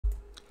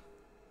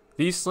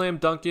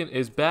TheSlamDuncan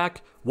is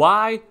back.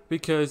 Why?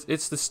 Because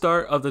it's the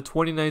start of the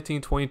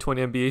 2019-2020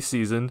 NBA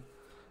season,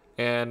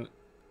 and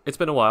it's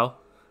been a while.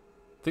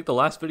 I think the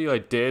last video I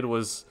did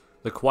was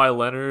the Kawhi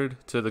Leonard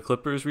to the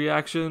Clippers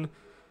reaction,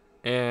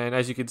 and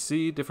as you can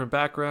see, different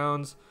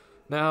backgrounds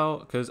now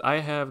because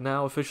I have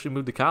now officially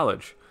moved to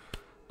college.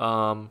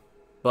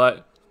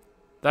 But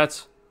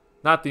that's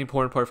not the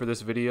important part for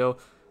this video.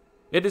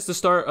 It is the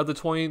start of the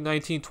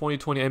 2019-2020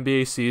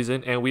 NBA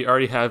season, and we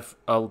already have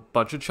a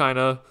bunch of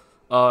China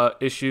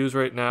issues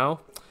right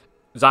now.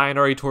 Zion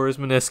already tore his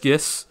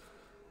meniscus,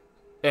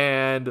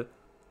 and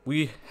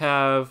we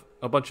have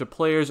a bunch of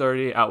players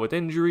already out with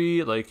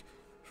injury. Like,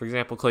 for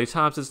example, Klay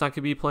Thompson's not going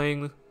to be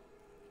playing,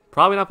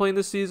 probably not playing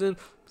this season.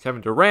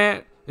 Kevin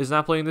Durant is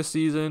not playing this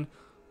season.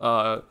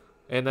 And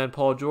then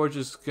Paul George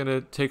is going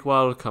to take a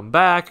while to come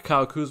back.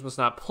 Kyle Kuzma's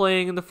not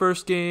playing in the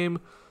first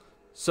game.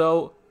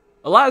 So,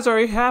 a lot has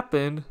already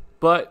happened,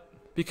 but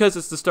because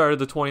it's the start of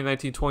the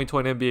 2019-2020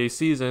 NBA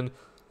season,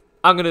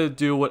 I'm going to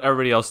do what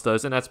everybody else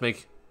does, and that's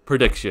make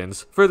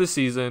predictions for the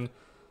season.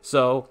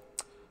 So,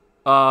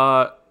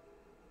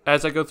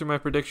 as I go through my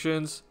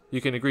predictions, you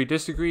can agree,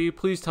 disagree.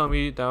 Please tell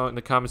me down in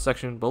the comment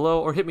section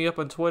below, or hit me up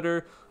on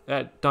Twitter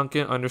at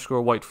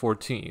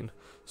Duncan_White14.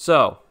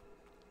 So,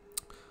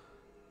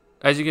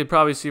 as you can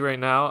probably see right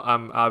now,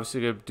 I'm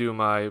obviously going to do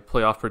my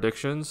playoff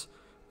predictions,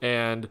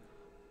 and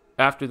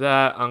after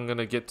that, I'm going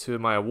to get to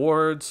my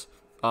awards.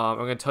 I'm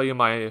going to tell you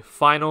my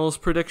finals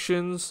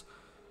predictions.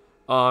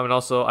 And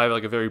also, I have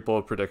like a very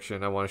bold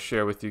prediction I want to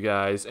share with you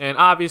guys. And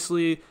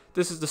obviously,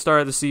 this is the start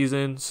of the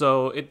season,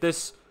 so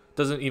this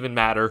doesn't even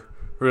matter,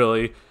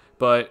 really.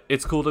 But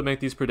it's cool to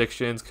make these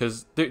predictions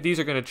because these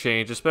are going to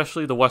change,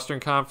 especially the Western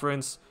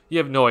Conference. You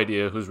have no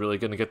idea who's really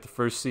going to get the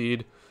first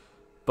seed.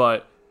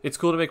 But it's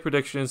cool to make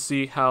predictions,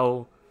 see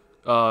how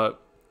correct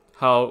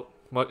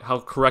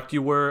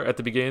you were at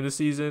the beginning of the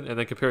season, and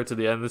then compare it to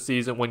the end of the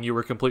season when you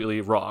were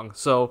completely wrong.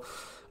 So,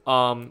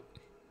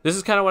 this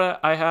is kind of what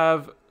I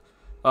have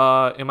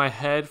in my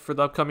head for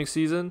the upcoming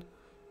season.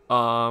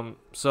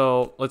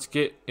 So let's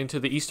get into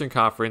the Eastern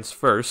Conference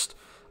first.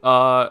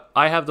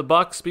 I have the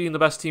Bucks being the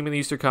best team in the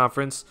Eastern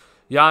Conference.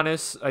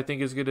 Giannis, I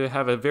think, is going to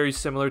have a very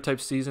similar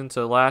type season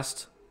to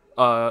last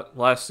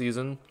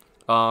season.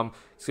 He's going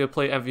to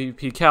play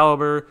MVP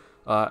caliber.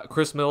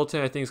 Chris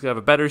Middleton, I think, is going to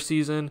have a better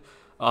season.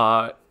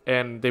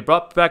 And they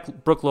brought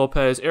back Brook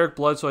Lopez. Eric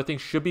Bledsoe, I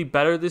think, should be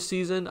better this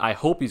season. I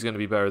hope he's going to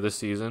be better this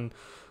season.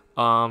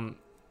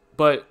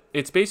 But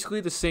it's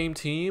basically the same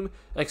team,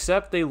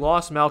 except they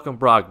lost Malcolm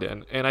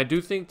Brogdon. And I do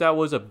think that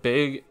was a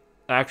big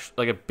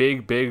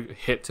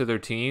hit to their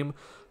team.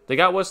 They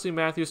got Wesley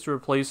Matthews to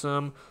replace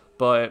him,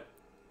 but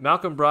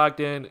Malcolm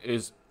Brogdon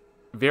is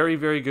very,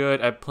 very good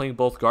at playing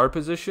both guard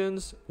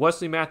positions.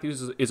 Wesley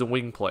Matthews is a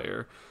wing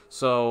player.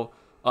 So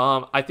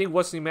I think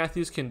Wesley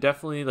Matthews can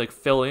definitely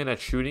fill in at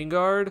shooting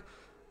guard.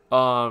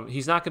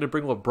 He's not going to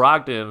bring what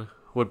Brogdon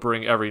would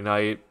bring every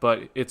night,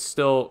 but he's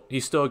still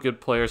a good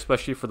player,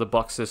 especially for the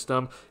Bucks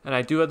system. And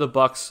I do have the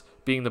Bucks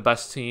being the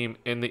best team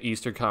in the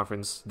Eastern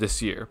Conference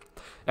this year.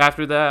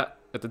 After that,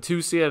 at the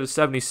 2 seed, I have the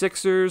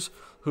 76ers,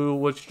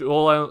 which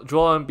Joel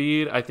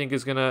Embiid, I think,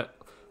 is going to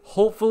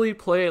hopefully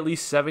play at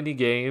least 70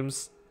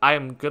 games. I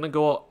am going to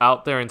go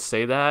out there and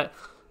say that,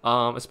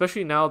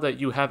 especially now that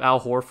you have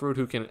Al Horford,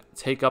 who can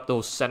take up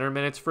those center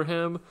minutes for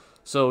him.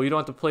 So you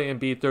don't have to play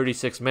Embiid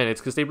 36 minutes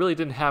because they really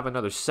didn't have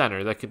another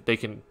center that they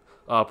can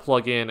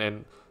plug in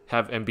and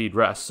have Embiid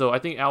rest. So I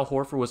think Al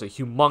Horford was a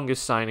humongous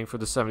signing for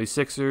the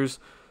 76ers.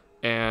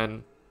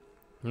 And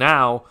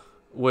now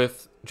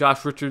with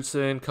Josh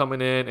Richardson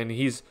coming in, and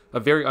he's a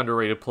very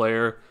underrated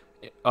player,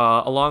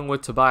 along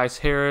with Tobias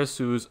Harris,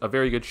 who's a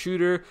very good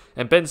shooter,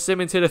 and Ben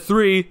Simmons hit a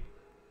 3.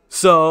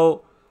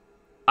 So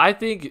I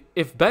think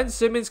if Ben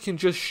Simmons can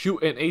just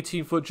shoot an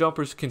 18-foot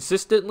jumper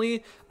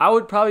consistently, I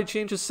would probably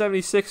change the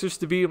 76ers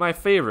to be my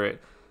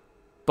favorite.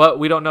 But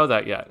we don't know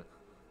that yet.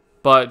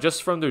 But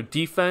just from their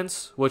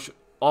defense, which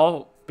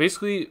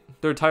basically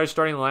their entire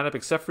starting lineup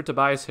except for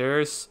Tobias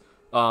Harris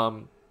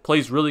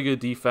plays really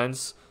good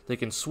defense. They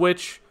can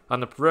switch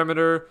on the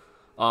perimeter,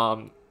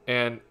 and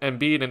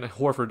Embiid and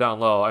Horford down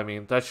low. I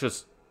mean, that's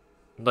just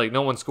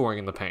no one scoring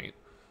in the paint.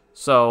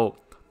 So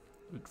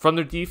from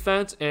their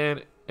defense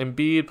and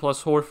Embiid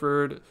plus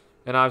Horford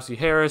and obviously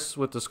Harris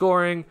with the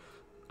scoring,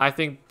 I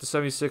think the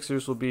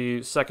 76ers will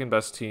be second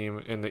best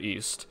team in the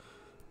East.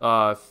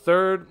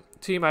 Third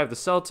team, I have the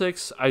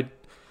Celtics.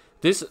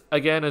 This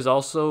again is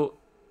also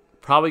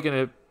probably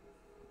going to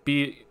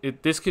be,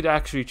 this could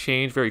actually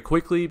change very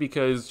quickly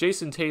because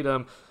Jason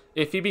Tatum,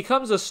 if he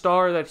becomes a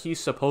star that he's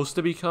supposed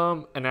to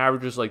become and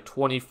averages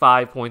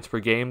 25 points per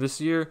game this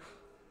year,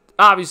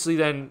 obviously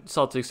then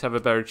Celtics have a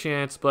better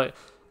chance. But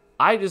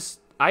I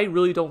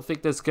really don't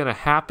think that's going to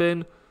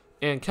happen.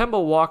 And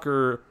Kemba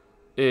Walker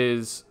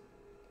is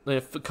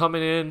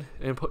coming in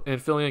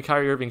and filling in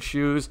Kyrie Irving's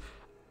shoes.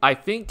 I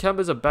think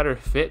Kemba's a better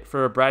fit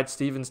for a Brad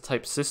Stevens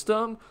type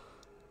system,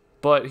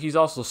 but he's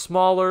also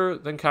smaller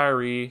than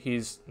Kyrie.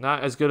 He's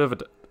not as good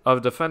of a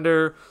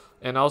defender.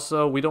 And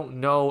also, we don't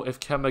know if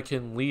Kemba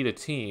can lead a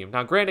team.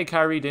 Now, granted,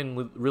 Kyrie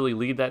didn't really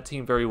lead that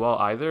team very well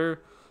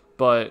either,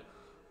 but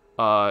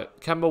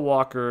Kemba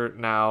Walker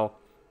now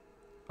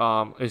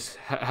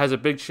has a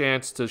big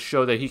chance to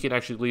show that he can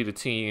actually lead a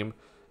team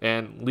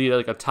and lead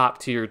like a top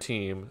tier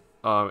team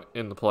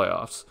in the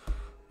playoffs.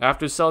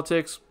 After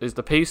Celtics is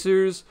the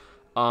Pacers.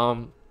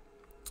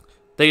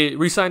 They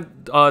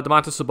re-signed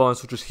Domantas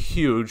Sabonis, which was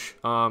huge.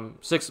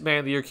 Sixth Man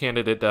of the Year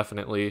candidate,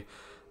 definitely.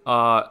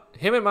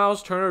 Him and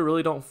Miles Turner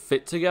really don't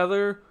fit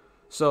together,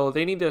 so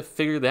they need to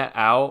figure that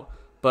out.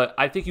 But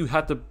I think you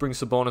have to bring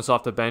Sabonis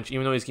off the bench,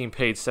 even though he's getting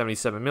paid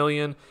 $77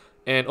 million.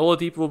 And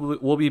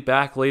Oladipo will be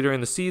back later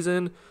in the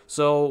season.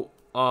 So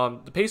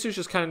the Pacers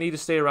just kind of need to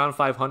stay around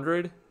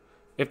 500.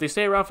 If they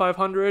stay around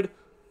 500,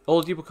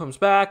 Oladipo comes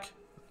back,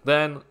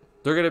 then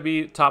they're going to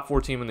be top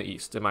 4 team in the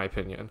East, in my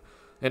opinion.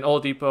 And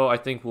Oladipo, I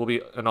think, will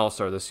be an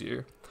all-star this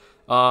year.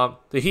 The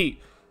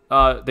Heat,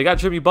 they got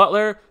Jimmy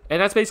Butler,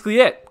 and that's basically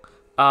it.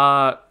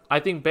 I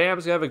think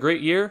Bam's going to have a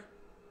great year,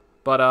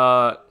 but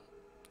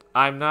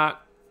I'm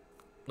not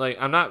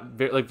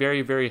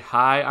very, very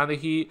high on the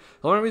Heat.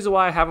 The only reason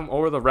why I have them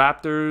over the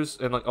Raptors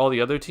and like all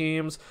the other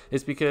teams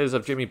is because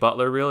of Jimmy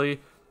Butler,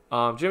 really.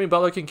 Jimmy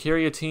Butler can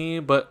carry a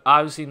team, but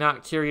obviously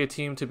not carry a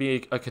team to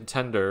be a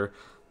contender.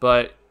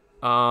 But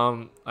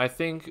I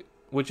think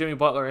with Jimmy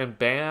Butler and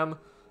Bam,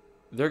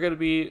 they're going to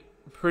be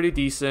pretty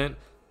decent.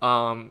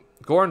 Goran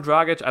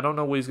Dragic, I don't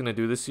know what he's going to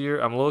do this year.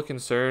 I'm a little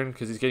concerned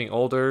because he's getting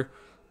older.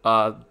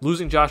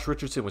 Losing Josh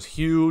Richardson was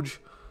huge.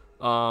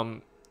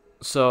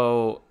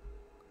 So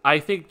I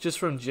think just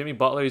from Jimmy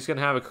Butler, he's going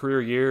to have a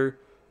career year,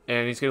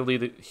 and he's going to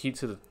lead the Heat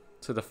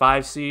to the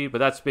 5 seed, but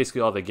that's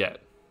basically all they get.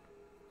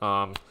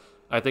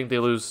 I think they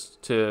lose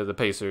to the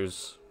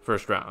Pacers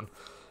first round.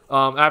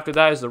 After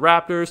that is the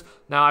Raptors.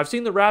 Now, I've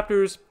seen the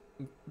Raptors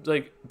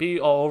like be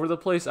all over the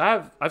place.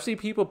 I've seen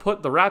people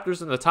put the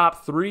Raptors in the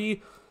top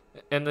 3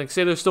 and like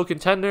say they're still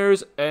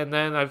contenders, and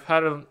then I've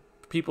had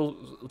people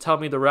tell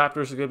me the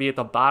Raptors are going to be at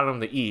the bottom of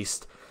the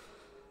East.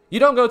 You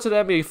don't go to the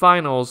NBA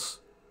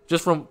Finals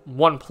just from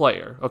one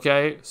player,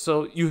 okay?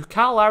 So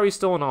Kyle Lowry's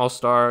still an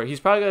all-star. He's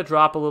probably going to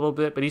drop a little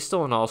bit, but he's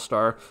still an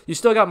all-star. You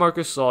still got Marc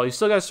Gasol. You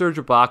still got Serge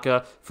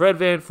Ibaka, Fred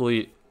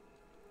VanVleet.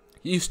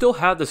 You still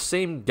have the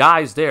same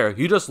guys there.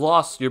 You just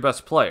lost your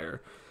best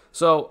player.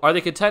 So are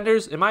they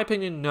contenders? In my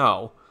opinion,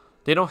 no.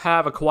 They don't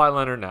have a Kawhi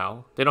Leonard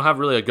now. They don't have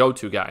really a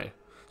go-to guy.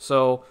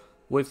 So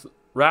with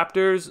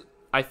Raptors,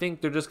 I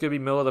think they're just going to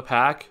be middle of the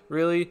pack,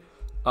 really.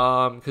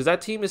 Because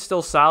that team is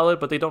still solid,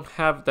 but they don't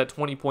have that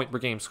 20-point per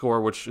game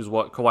score, which is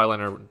what Kawhi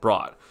Leonard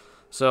brought.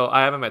 So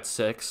I have them at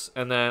 6.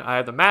 And then I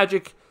have the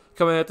Magic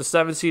coming in at the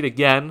 7th seed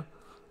again.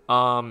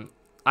 I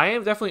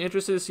am definitely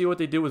interested to see what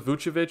they do with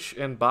Vucevic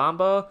and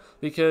Bamba,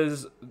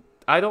 because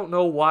I don't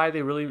know why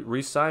they really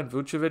re-signed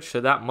Vucevic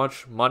to that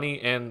much money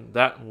and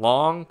that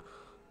long.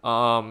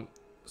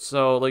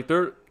 So like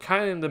they're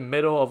kind of in the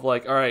middle of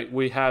like, all right,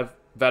 we have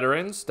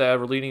veterans that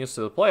are leading us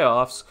to the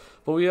playoffs,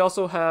 but we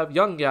also have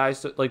young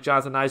guys like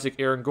Jonathan Isaac,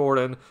 Aaron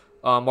Gordon,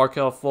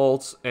 Markelle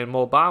Fultz, and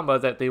Mo Bamba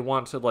that they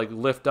want to like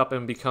lift up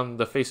and become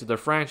the face of their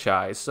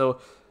franchise. So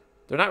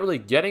they're not really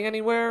getting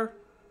anywhere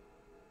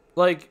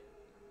like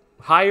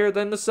higher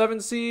than the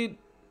 7th seed.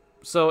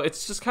 So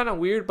it's just kind of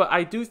weird, but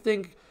I do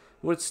think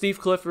with Steve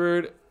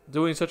Clifford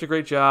doing such a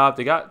great job,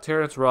 they got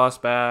Terrence Ross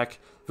back.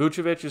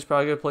 Vucevic is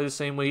probably going to play the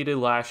same way he did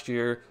last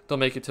year. They'll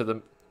make it to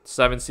the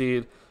 7th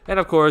seed. And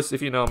of course,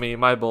 if you know me,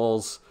 my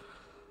Bulls,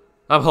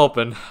 I'm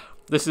hoping.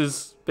 This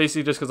is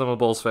basically just because I'm a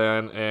Bulls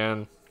fan,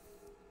 and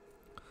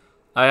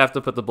I have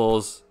to put the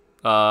Bulls.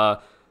 Tomas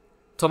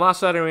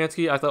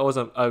Satoransky, I thought was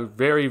a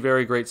very,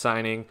 very great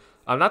signing.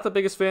 I'm not the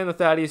biggest fan of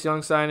the Thaddeus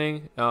Young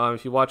signing.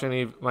 If you watch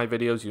any of my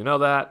videos, you know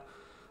that.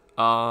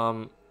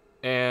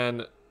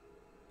 And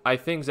I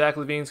think Zach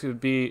LaVine's going to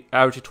be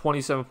averaging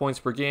 27 points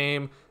per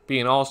game, be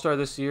an all-star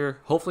this year.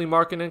 Hopefully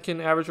Markkanen can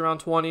average around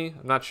 20.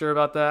 I'm not sure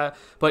about that.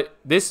 But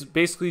this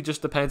basically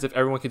just depends if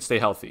everyone can stay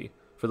healthy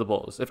for the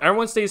Bulls. If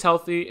everyone stays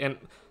healthy and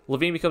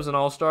LaVine becomes an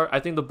all-star, I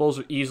think the Bulls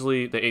are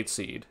easily the 8th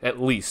seed, at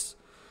least.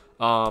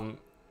 My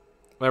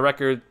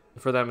record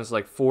for them is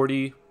like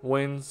 40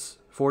 wins,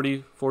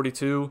 40,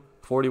 42,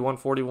 41,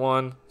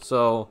 41.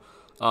 So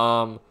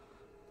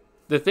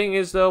the thing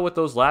is, though, with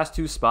those last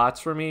 2 spots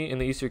for me in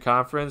the Eastern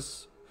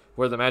Conference,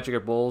 where the Magic or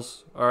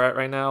Bulls are at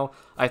right now,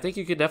 I think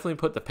you could definitely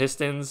put the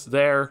Pistons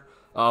there,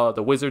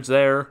 the Wizards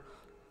there,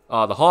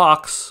 the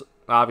Hawks,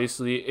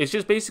 obviously. It's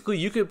just basically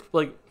you could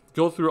like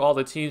go through all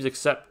the teams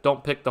except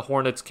don't pick the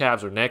Hornets,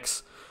 Cavs, or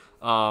Knicks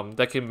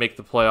that can make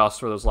the playoffs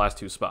for those last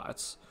 2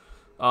 spots.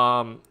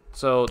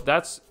 So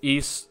that's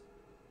East.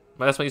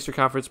 That's my Eastern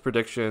Conference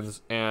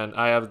predictions, and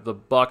I have the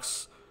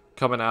Bucks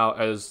coming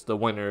out as the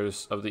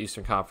winners of the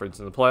Eastern Conference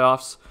in the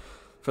playoffs.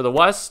 For the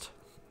West,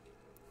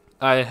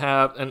 I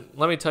have, and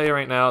let me tell you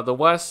right now, the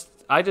West,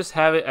 I just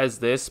have it as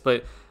this,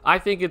 but I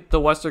think the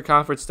Western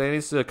Conference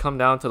standings to come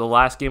down to the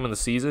last game of the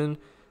season,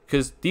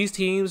 because these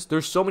teams,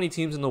 there's so many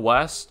teams in the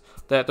West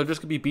that they're just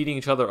going to be beating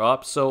each other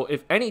up. So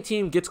if any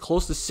team gets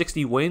close to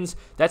 60 wins,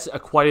 that's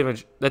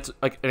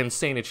like an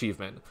insane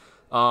achievement.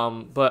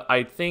 But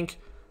I think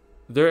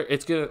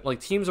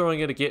teams are only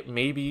gonna get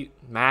maybe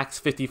max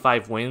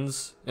 55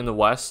 wins in the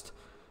West,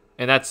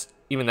 and that's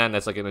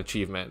like an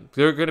achievement.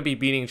 They're gonna be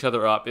beating each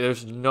other up.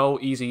 There's no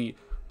easy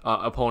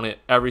opponent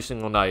every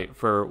single night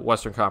for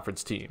Western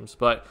Conference teams,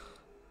 but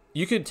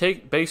you could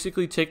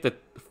basically take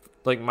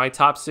my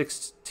top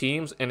 6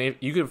 teams, and if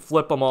you could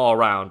flip them all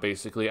around,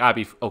 basically, I'd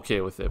be okay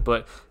with it.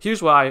 But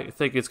here's why I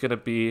think it's gonna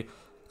be: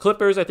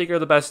 Clippers, I think, are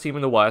the best team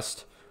in the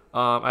West.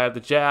 I have the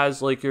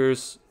Jazz,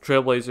 Lakers,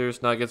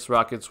 Trailblazers, Nuggets,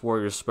 Rockets,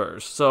 Warriors,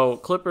 Spurs. So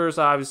Clippers,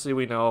 obviously,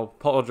 we know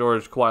Paul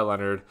George, Kawhi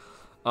Leonard.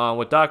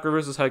 With Doc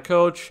Rivers as head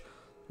coach,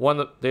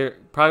 they're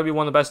probably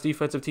one of the best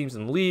defensive teams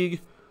in the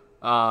league.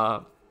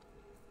 And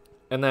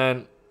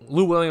then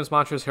Lou Williams,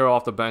 Montrezl Harrell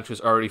off the bench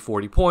is already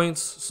 40 points.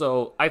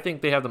 So I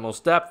think they have the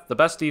most depth, the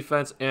best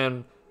defense,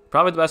 and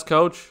probably the best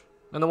coach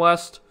in the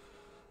West.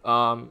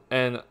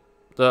 And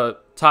the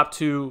top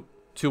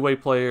two-way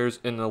players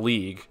in the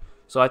league.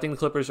 So I think the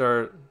Clippers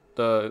are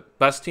the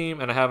best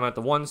team, and I have them at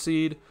the 1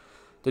 seed.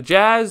 The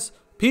Jazz,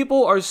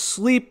 people are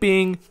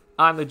sleeping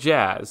on the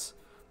Jazz.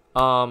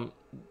 The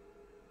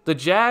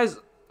Jazz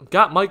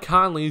got Mike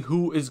Conley,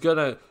 who is going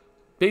to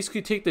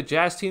basically take the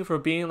Jazz team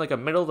from being like a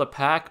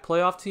middle-of-the-pack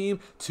playoff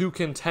team to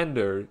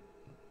contender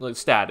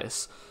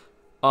status.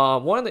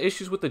 One of the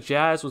issues with the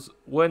Jazz was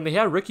when they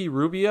had Ricky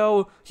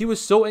Rubio, he was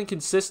so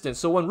inconsistent.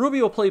 So when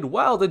Rubio played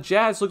well, the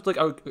Jazz looked like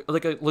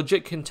a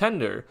legit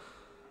contender.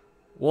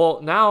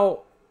 Well,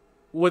 now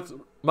with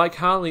Mike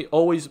Conley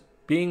always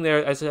being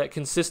there as a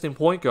consistent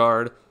point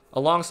guard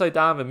alongside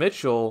Donovan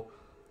Mitchell,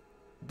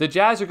 the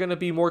Jazz are going to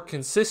be more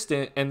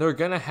consistent, and they're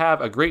going to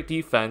have a great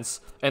defense,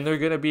 and they're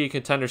going to be a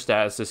contender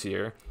status this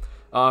year.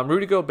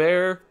 Rudy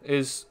Gobert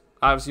is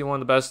obviously one of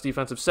the best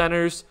defensive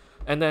centers,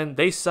 and then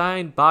they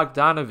signed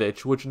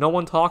Bogdanovich, which no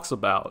one talks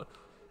about,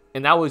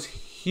 and that was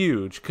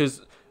huge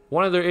because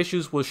one of their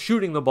issues was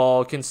shooting the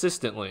ball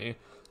consistently.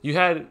 You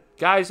had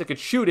guys that could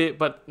shoot it,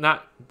 but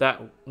not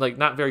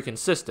very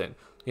consistent.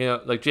 You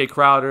know, like Jay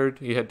Crowder.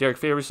 You had Derek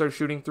Favors start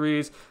shooting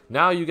threes.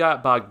 Now you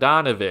got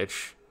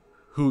Bogdanovich,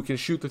 who can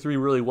shoot the three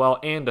really well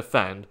and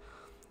defend.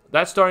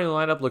 That starting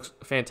lineup looks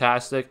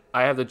fantastic.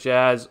 I have the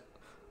Jazz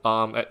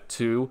at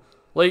 2.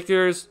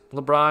 Lakers,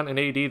 LeBron, and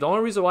AD. The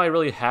only reason why I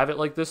really have it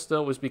like this,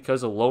 though, was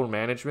because of load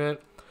management.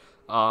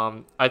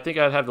 I think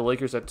I'd have the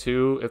Lakers at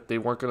 2 if they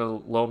weren't going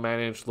to load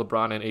manage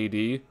LeBron and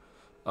AD.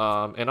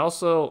 And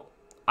also,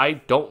 I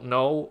don't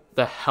know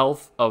the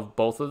health of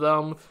both of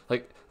them.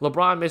 Like,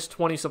 LeBron missed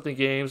 20-something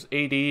games.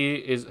 AD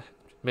is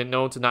been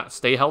known to not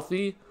stay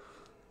healthy.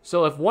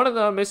 So if one of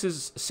them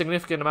misses a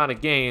significant amount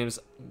of games,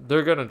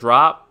 they're going to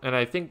drop. And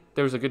I think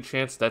there's a good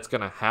chance that's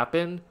going to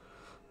happen.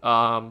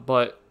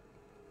 But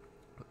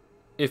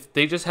if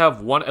they just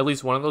have at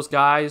least one of those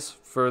guys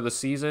for the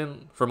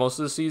season, for most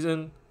of the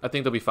season, I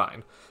think they'll be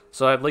fine.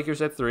 So I have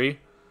Lakers at 3.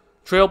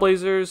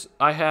 Trailblazers,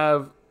 I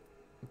have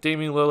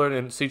Damian Lillard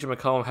and CJ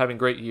McCollum having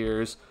great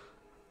years.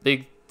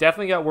 They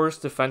definitely got worse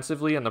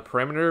defensively on the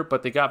perimeter,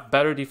 but they got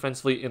better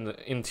defensively in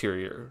the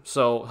interior.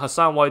 So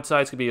Hassan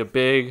Whiteside's going to be a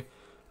big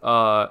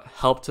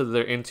help to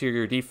their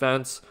interior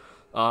defense.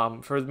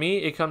 For me,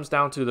 it comes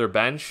down to their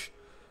bench.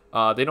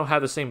 They don't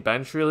have the same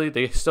bench, really.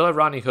 They still have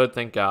Rodney Hood,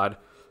 thank God.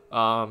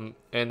 And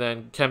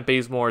then Kent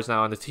Bazemore is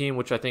now on the team,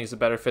 which I think is a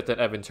better fit than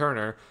Evan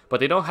Turner.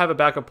 But they don't have a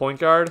backup point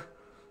guard.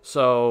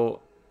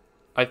 So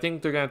I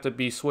think they're going to have to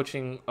be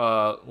switching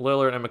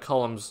Lillard and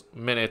McCollum's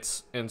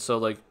minutes. And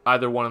so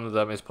either one of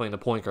them is playing the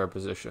point guard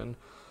position.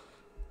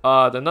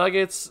 The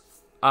Nuggets,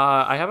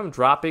 I have them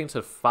dropping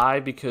to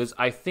 5 because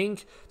I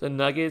think the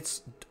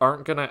Nuggets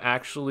aren't going to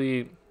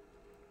actually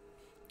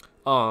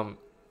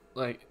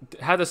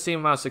had the same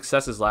amount of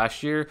success as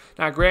last year.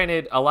 Now,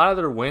 granted, a lot of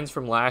their wins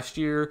from last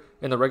year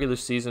in the regular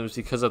season was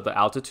because of the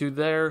altitude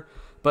there,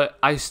 but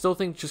I still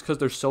think just because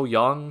they're so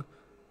young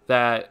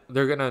that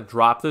they're going to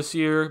drop this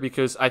year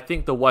because I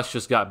think the West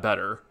just got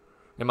better,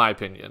 in my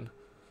opinion.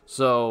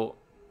 So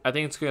I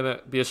think it's going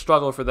to be a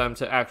struggle for them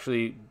to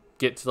actually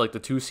get to the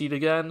 2 seed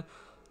again,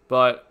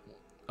 but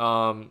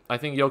I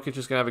think Jokic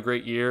is going to have a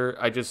great year.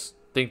 I just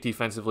think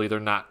defensively they're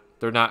not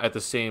at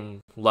the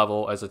same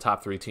level as the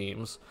top 3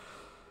 teams.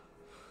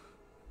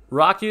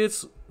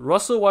 Rockets,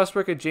 Russell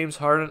Westbrook and James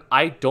Harden,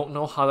 I don't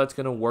know how that's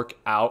going to work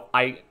out.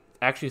 I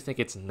actually think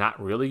it's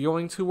not really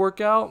going to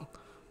work out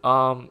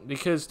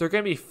because they're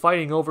going to be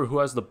fighting over who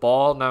has the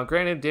ball. Now,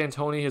 granted,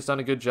 D'Antoni has done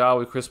a good job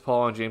with Chris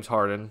Paul and James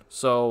Harden,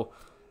 so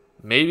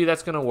maybe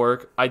that's going to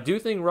work. I do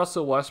think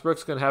Russell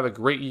Westbrook's going to have a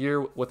great year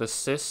with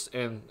assists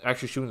and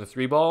actually shooting the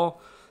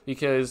 3-ball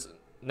because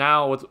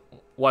now with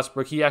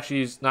Westbrook, he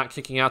actually is not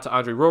kicking out to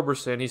Andre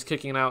Roberson. He's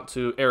kicking out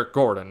to Eric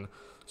Gordon.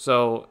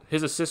 So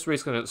his assist rate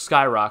is going to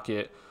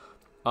skyrocket.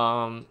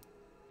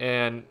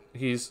 And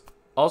he's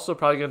also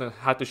probably going to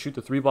have to shoot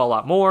the 3-ball a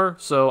lot more.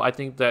 So I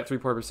think that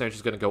 3-point percentage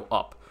is going to go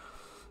up.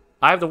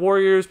 I have the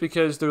Warriors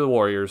because they're the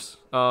Warriors.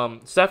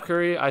 Steph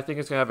Curry, I think,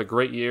 is going to have a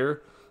great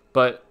year.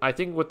 But I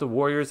think with the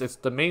Warriors,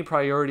 the main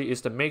priority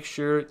is to make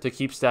sure to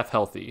keep Steph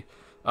healthy.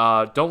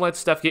 Don't let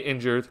Steph get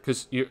injured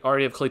because you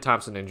already have Klay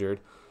Thompson injured.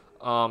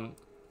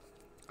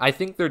 I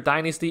think their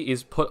dynasty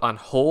is put on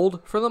hold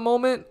for the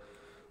moment.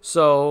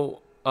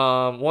 So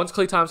once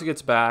Klay Thompson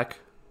gets back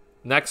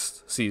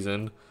next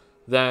season,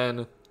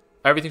 then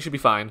everything should be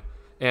fine.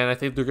 And I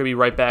think they're going to be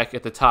right back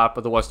at the top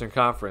of the Western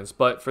Conference.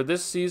 But for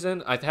this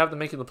season, I have them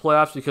making the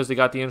playoffs because they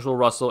got D'Angelo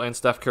Russell and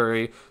Steph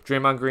Curry.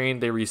 Draymond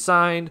Green, they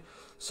re-signed.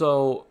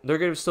 So they're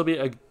going to still be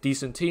a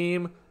decent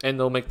team, and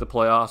they'll make the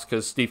playoffs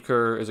because Steve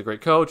Kerr is a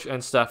great coach,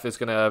 and Steph is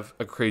going to have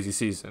a crazy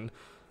season.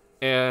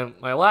 And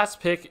my last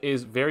pick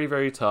is very,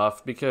 very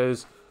tough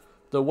because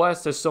the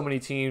West has so many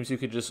teams you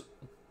could just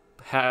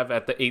have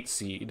at the 8th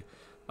seed.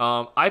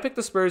 I picked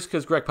the Spurs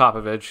because Greg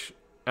Popovich.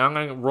 And I'm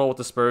going to roll with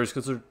the Spurs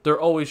because they're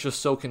always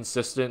just so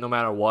consistent no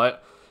matter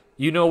what.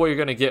 You know what you're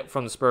going to get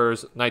from the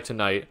Spurs night to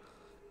night.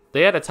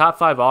 They had a top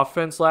 5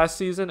 offense last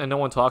season, and no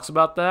one talks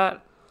about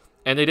that.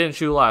 And they didn't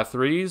shoot a lot of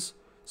threes.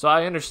 So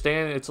I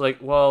understand it's like,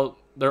 well,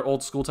 they're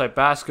old school type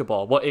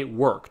basketball. Well, it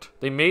worked.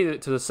 They made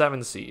it to the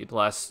 7th seed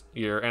last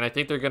year, and I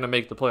think they're going to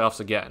make the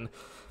playoffs again.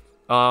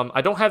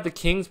 I don't have the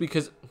Kings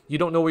because you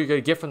don't know what you're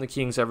going to get from the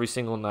Kings every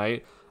single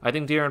night. I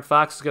think De'Aaron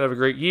Fox is going to have a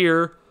great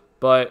year,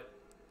 but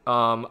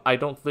I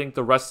don't think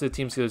the rest of the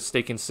team's going to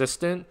stay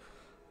consistent.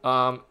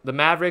 The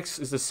Mavericks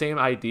is the same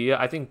idea.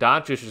 I think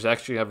Doncic is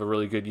actually have a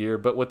really good year,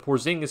 but with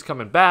Porzingis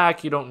coming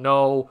back, you don't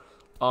know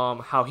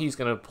how he's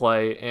going to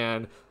play,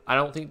 and I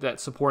don't think that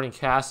supporting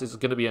cast is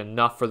going to be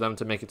enough for them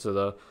to make it to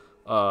the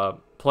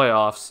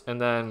playoffs. And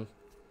then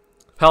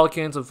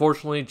Pelicans,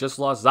 unfortunately, just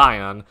lost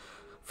Zion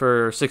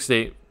for 6 to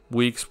 8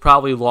 weeks,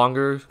 probably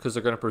longer because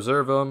they're going to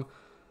preserve him,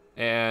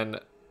 and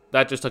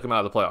that just took him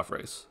out of the playoff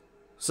race.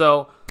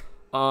 So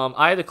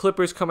I had the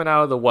Clippers coming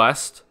out of the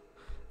West,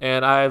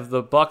 and I have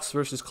the Bucks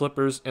versus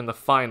Clippers in the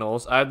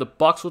finals. I have the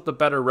Bucks with the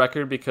better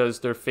record because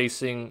they're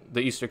facing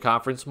the Eastern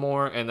Conference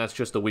more, and that's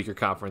just the weaker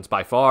conference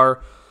by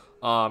far.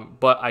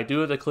 But I do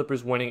have the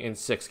Clippers winning in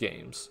 6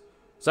 games.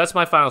 So that's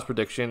my finals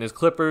prediction, is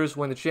Clippers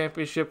win the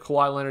championship,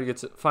 Kawhi Leonard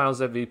gets finals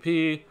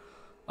MVP.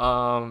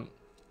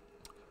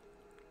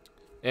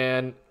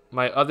 And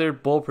my other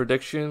bold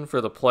prediction for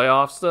the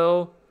playoffs,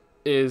 though,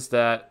 is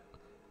that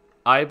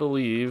I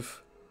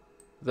believe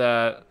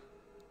that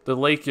the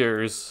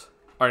Lakers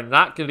are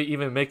not going to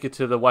even make it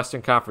to the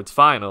Western Conference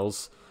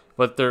Finals,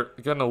 but they're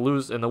going to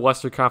lose in the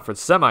Western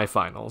Conference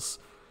Semifinals.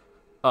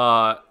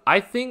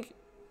 I think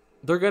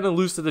they're going to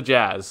lose to the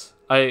Jazz.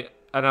 It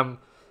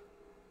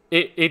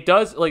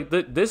does, like,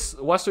 this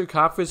Western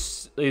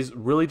Conference is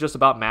really just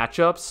about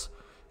matchups,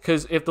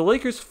 because if the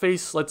Lakers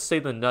face, let's say,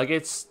 the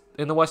Nuggets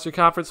in the Western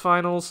Conference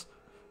Finals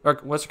or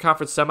Western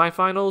Conference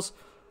Semifinals,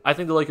 I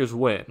think the Lakers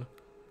win.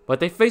 But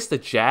they face the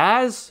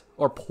Jazz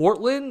or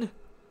Portland,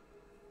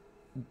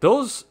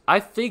 I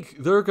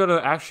think they're going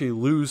to actually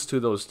lose to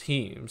those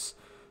teams.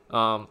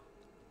 The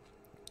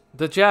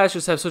Jazz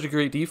just have such a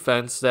great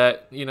defense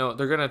that, they're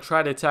going to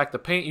try to attack the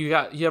paint. You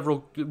have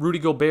Rudy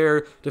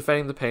Gobert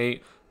defending the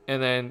paint,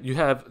 and then you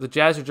have the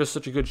Jazz are just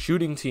such a good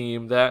shooting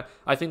team that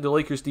I think the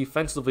Lakers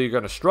defensively are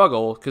going to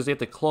struggle because they have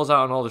to close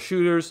out on all the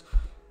shooters.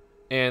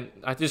 And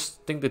I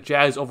just think the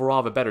Jazz overall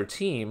have a better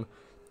team.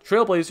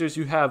 Trailblazers,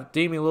 you have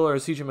Damian Lillard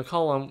and CJ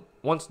McCollum.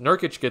 Once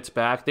Nurkic gets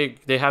back,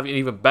 they have an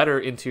even better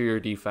interior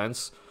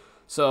defense.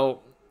 So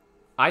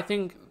I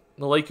think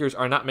the Lakers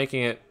are not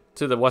making it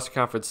to the Western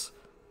Conference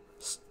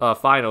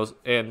Finals,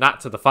 and not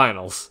to the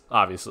finals,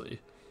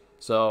 obviously.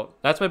 So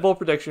that's my bold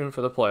prediction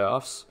for the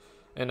playoffs.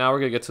 And now we're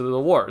going to get to the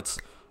awards.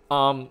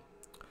 MVP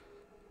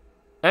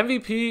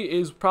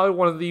is probably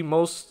one of the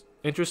most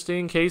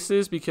interesting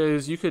cases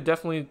because you could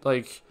definitely,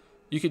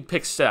 you could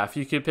pick Steph,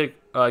 you could pick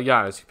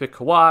Giannis, you could pick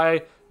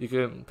Kawhi, you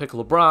can pick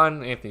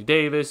LeBron, Anthony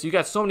Davis. You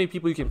got so many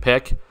people you can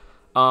pick.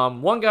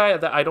 One guy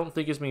that I don't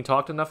think is being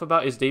talked enough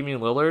about is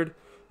Damian Lillard.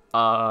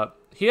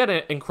 He had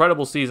an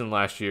incredible season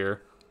last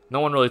year. No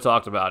one really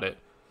talked about it.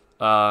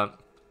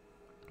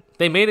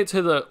 They made it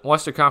to the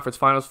Western Conference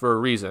Finals for a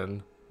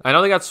reason. I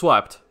know they got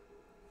swept,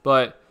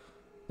 but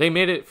they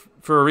made it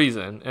for a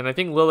reason. And I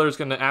think Lillard's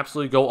going to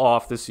absolutely go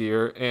off this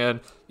year. And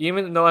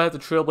even though I have the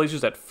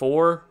Trailblazers at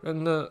 4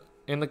 in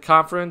the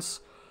conference,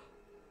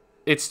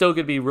 it's still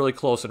going to be really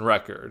close in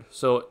record.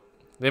 So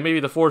they may be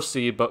the 4th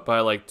seed, but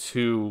by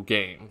 2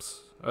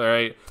 games. All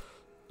right.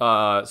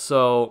 I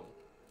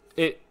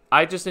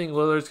just think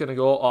Lillard's going to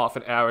go off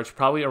an average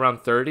probably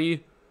around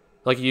 30,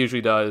 like he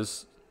usually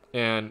does,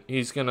 and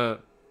he's gonna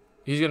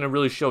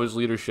really show his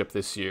leadership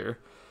this year.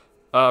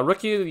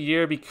 Rookie of the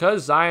year,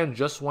 because Zion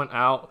just went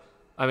out.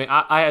 I mean,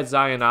 I had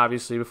Zion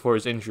obviously before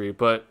his injury,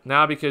 but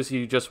now because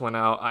he just went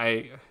out,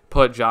 I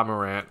put Ja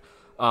Morant.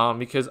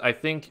 Because I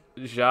think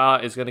Ja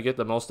is going to get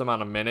the most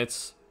amount of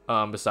minutes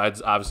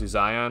besides, obviously,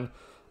 Zion.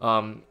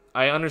 I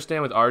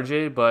understand with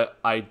RJ, but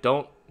I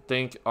don't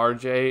think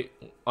RJ,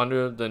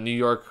 under the New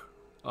York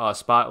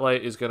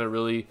spotlight, is going to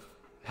really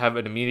have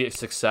an immediate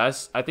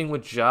success. I think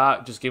with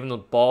Ja, just giving the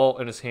ball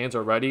in his hands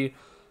already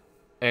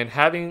and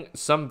having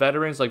some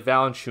veterans like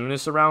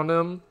Valanciunas around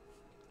him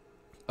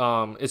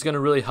is going to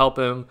really help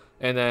him.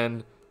 And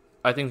then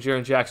I think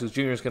Jaren Jackson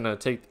Jr. is going to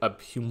take a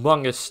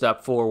humongous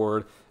step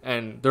forward,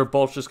 and they're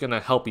both just going to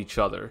help each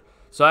other.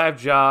 So I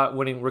have Ja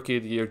winning Rookie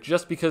of the Year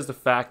just because the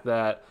fact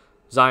that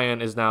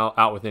Zion is now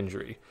out with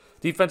injury.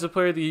 Defensive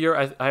Player of the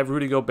Year, I have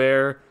Rudy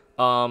Gobert.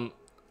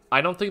 I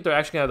don't think they're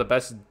actually going to have the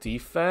best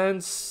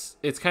defense.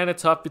 It's kind of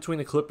tough between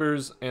the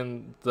Clippers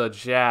and the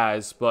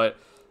Jazz, but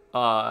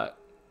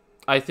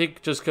I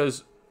think just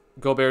because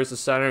Gobert is the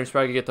center, he's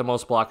probably going to get the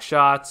most blocked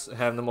shots,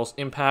 have the most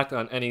impact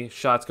on any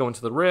shots going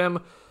to the rim.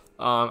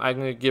 I'm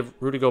going to give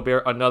Rudy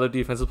Gobert another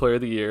Defensive Player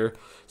of the Year.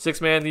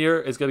 Sixth Man of the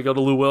Year is going to go to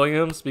Lou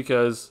Williams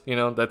because,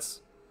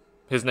 that's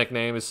his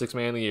nickname is Sixth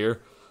Man of the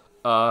Year.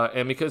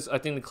 And because I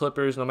think the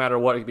Clippers, no matter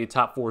what, it could be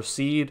top 4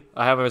 seed.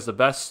 I have them as the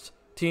best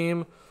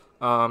team.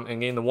 And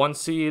getting the 1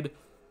 seed,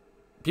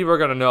 people are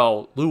going to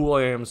know Lou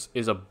Williams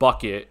is a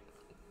bucket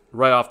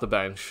right off the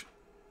bench.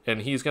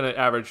 And he's going to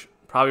average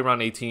probably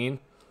around 18.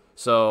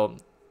 So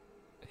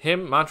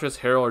him, Montrezl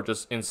Harrell are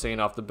just insane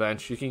off the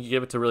bench. You can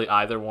give it to really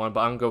either one,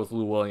 but I'm going to go with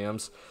Lou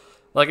Williams.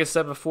 Like I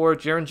said before,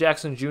 Jaren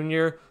Jackson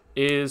Jr.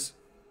 is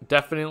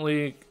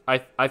definitely,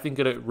 I think,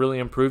 going to really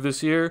improve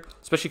this year,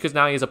 especially because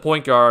now he has a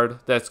point guard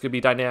that's going to be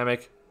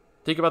dynamic.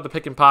 Think about the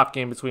pick and pop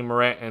game between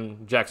Morant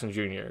and Jackson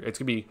Jr. It's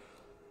going to be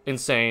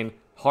insane,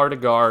 hard to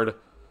guard.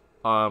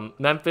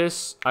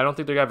 Memphis, I don't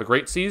think they're going to have a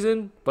great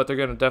season, but they're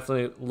going to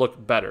definitely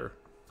look better.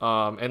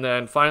 And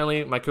then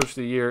finally, my Coach of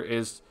the Year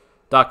is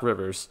Doc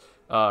Rivers,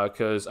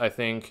 because I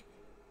think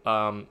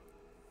they're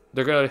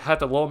going to have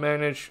to low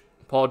manage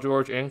Paul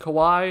George and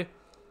Kawhi,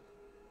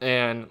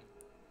 and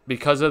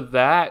because of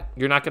that,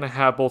 you're not going to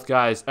have both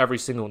guys every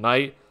single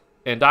night,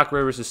 and Doc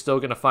Rivers is still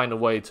going to find a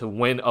way to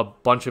win a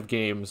bunch of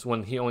games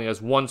when he only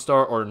has one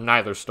star or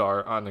neither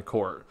star on the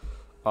court.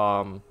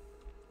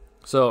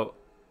 So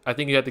I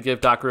think you have to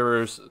give Doc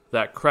Rivers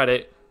that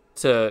credit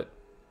to,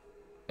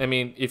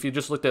 if you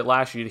just looked at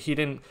last year,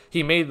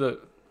 he made the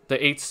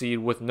 8th seed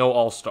with no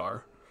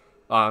all-star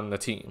on the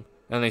team,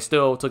 and they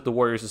still took the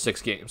Warriors to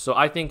 6 games. So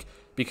I think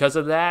because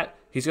of that,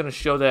 he's going to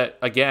show that,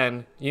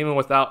 again, even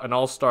without an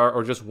all-star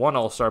or just one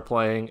all-star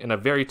playing in a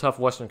very tough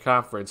Western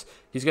Conference,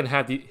 he's going to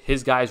have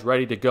his guys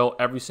ready to go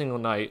every single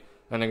night,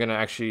 and they're going to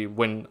actually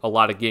win a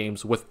lot of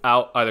games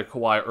without either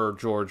Kawhi or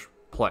George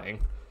playing.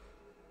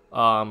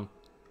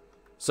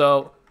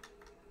 So,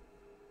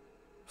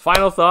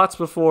 final thoughts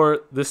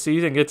before this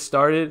season gets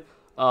started.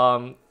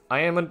 I'm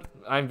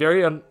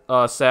very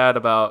sad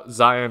about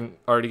Zion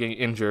already getting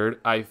injured.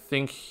 I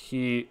think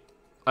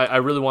I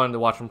really wanted to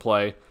watch him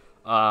play,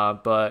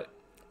 but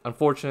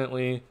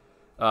unfortunately,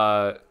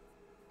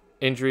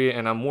 injury,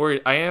 and I'm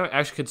worried. I am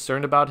actually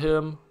concerned about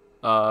him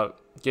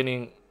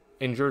getting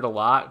injured a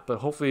lot, but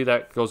hopefully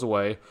that goes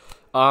away.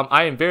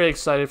 I am very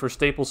excited for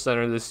Staples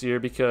Center this year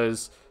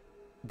because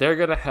they're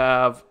going to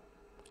have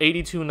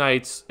 82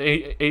 nights,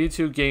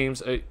 82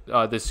 games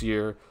this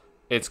year.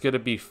 It's going to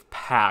be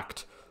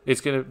packed. It's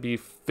going to be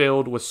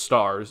filled with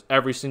stars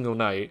every single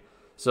night.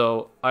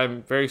 So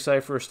I'm very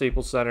excited for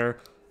Staples Center.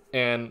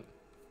 And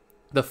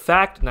the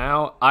fact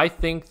now, I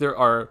think there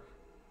are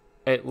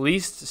at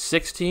least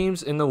 6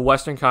 teams in the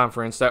Western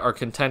Conference that are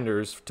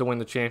contenders to win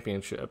the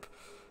championship.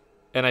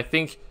 And I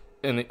think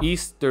in the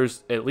East,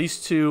 there's at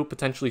least 2,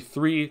 potentially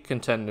 3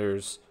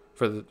 contenders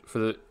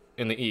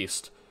in the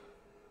East.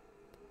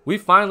 We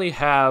finally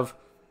have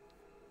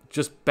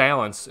just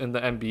balance in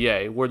the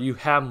NBA where you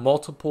have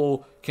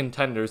multiple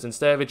contenders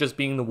instead of it just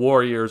being the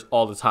Warriors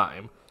all the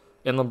time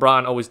and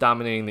LeBron always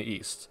dominating the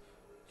East.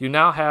 You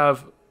now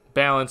have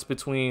balance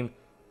between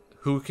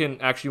who can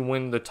actually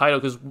win the title,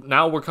 because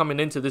now we're coming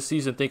into this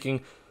season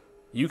thinking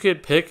you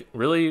could pick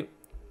really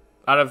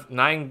out of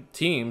 9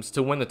 teams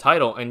to win the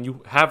title and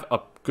you have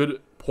a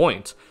good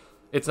point.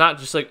 It's not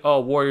just like,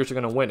 oh, Warriors are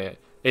going to win it.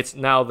 It's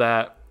now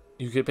that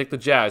you could pick the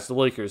Jazz, the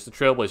Lakers, the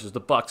Trailblazers, the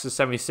Bucks, the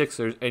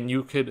 76ers, and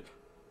you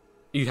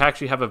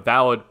actually have a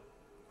valid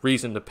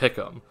reason to pick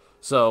them.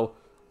 So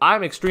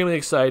I'm extremely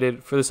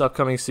excited for this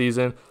upcoming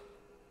season.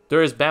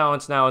 There is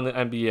balance now in the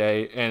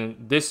NBA, and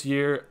this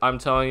year, I'm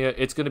telling you,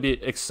 it's going to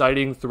be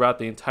exciting throughout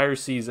the entire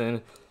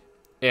season,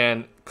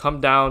 and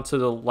come down to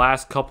the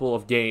last couple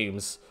of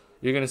games,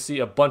 you're going to see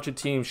a bunch of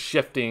teams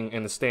shifting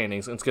in the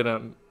standings, and it's going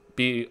to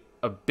be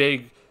a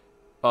big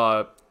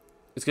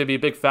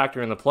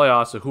factor in the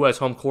playoffs of who has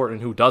home court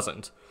and who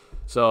doesn't.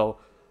 So,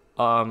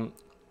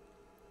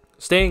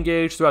 stay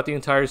engaged throughout the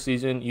entire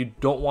season. You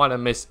don't want to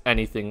miss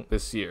anything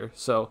this year.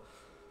 So,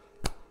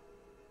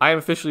 I am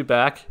officially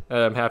back, and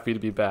I'm happy to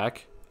be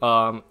back.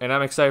 And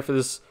I'm excited for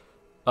this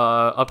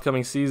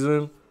upcoming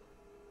season.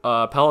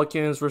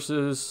 Pelicans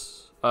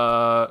versus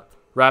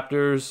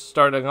Raptors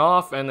starting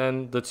off, and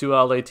then the 2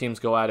 LA teams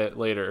go at it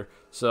later.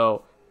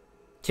 So,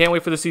 can't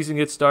wait for the season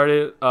to get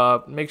started.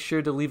 Make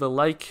sure to leave a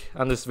like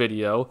on this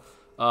video.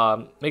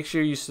 Make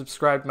sure you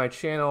subscribe to my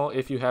channel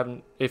if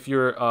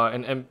you're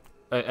an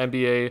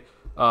NBA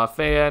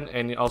fan,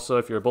 and also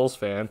if you're a Bulls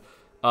fan.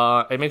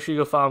 And make sure you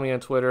go follow me on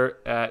Twitter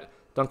at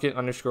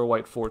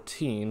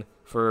Duncan_White14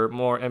 for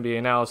more NBA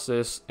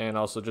analysis and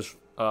also just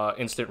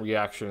instant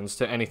reactions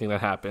to anything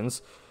that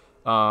happens.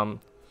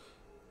 Can't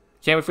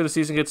wait for the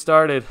season to get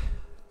started.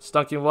 It's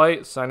Duncan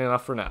White signing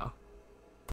off for now.